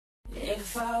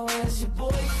if I was your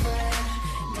boyfriend.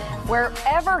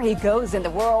 Wherever he goes in the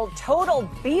world, total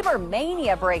Bieber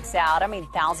mania breaks out. I mean,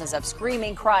 thousands of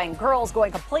screaming, crying girls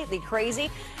going completely crazy.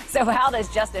 So how does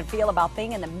Justin feel about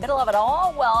being in the middle of it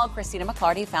all? Well, Christina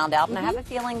McClarty found out, and I have a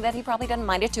feeling that he probably doesn't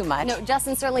mind it too much. No,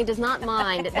 Justin certainly does not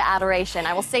mind the adoration.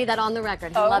 I will say that on the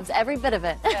record. He loves every bit of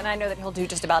it. And I know that he'll do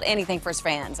just about anything for his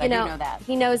fans. I do know that.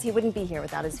 He knows he wouldn't be here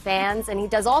without his fans, and he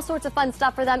does all sorts of fun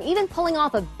stuff for them, even pulling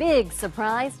off a big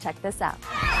surprise. Check this out.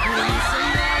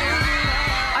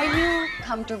 Are you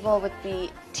comfortable with the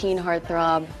teen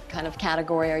heartthrob kind of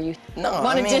category? Are you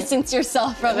want to distance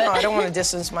yourself from it? No, I don't want to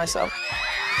distance myself.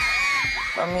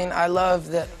 I mean, I love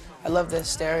the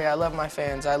hysteria. I love my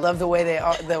fans. I love the way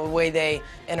they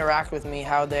interact with me.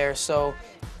 How they're so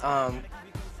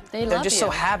they're just so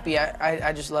happy.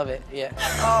 I just love it. Yeah.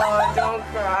 Oh, don't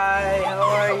cry. How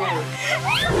are you?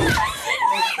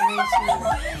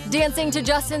 Dancing to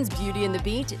Justin's Beauty and the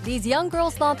Beat, these young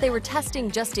girls thought they were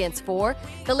testing Just Dance 4,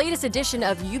 the latest edition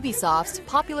of Ubisoft's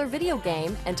popular video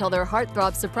game, until their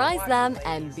heartthrob surprised them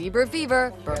and Bieber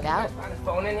fever broke out. Is there a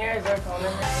phone in here? Is there a phone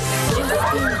in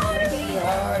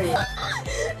here?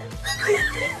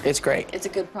 It's great. It's a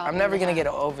good problem. I'm never going to get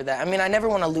over that. I mean, I never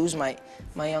want to lose my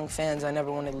young fans. I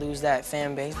never want to lose that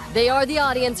fan base. They are the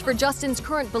audience for Justin's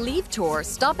current Believe tour,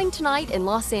 stopping tonight in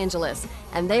Los Angeles,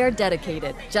 and they are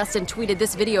dedicated. Justin tweeted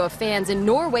this video of fans in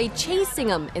Norway chasing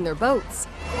him in their boats.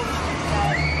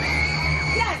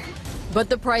 But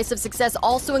the price of success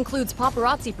also includes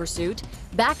paparazzi pursuit.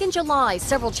 Back in July,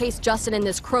 several chased Justin in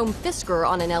this chrome Fisker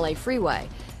on an LA freeway.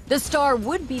 The star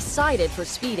would be cited for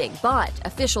speeding, but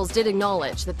officials did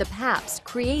acknowledge that the Paps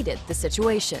created the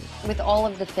situation. With all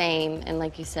of the fame and,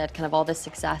 like you said, kind of all the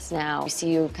success now, we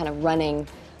see you kind of running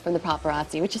from the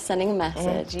paparazzi, which is sending a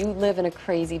message. You live in a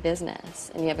crazy business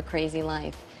and you have a crazy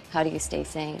life. How do you stay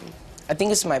sane? I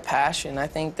think it's my passion. I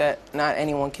think that not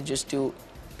anyone can just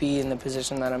be in the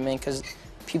position that I'm in, because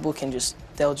people can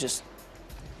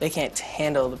they can't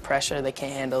handle the pressure, they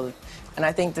can't handle it. And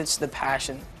I think that's the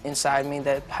passion inside me,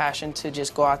 the passion to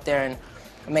just go out there and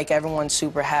make everyone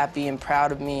super happy and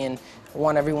proud of me, and I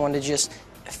want everyone to just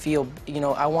feel,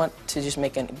 I want to just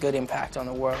make a good impact on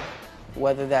the world,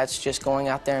 whether that's just going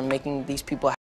out there and making these people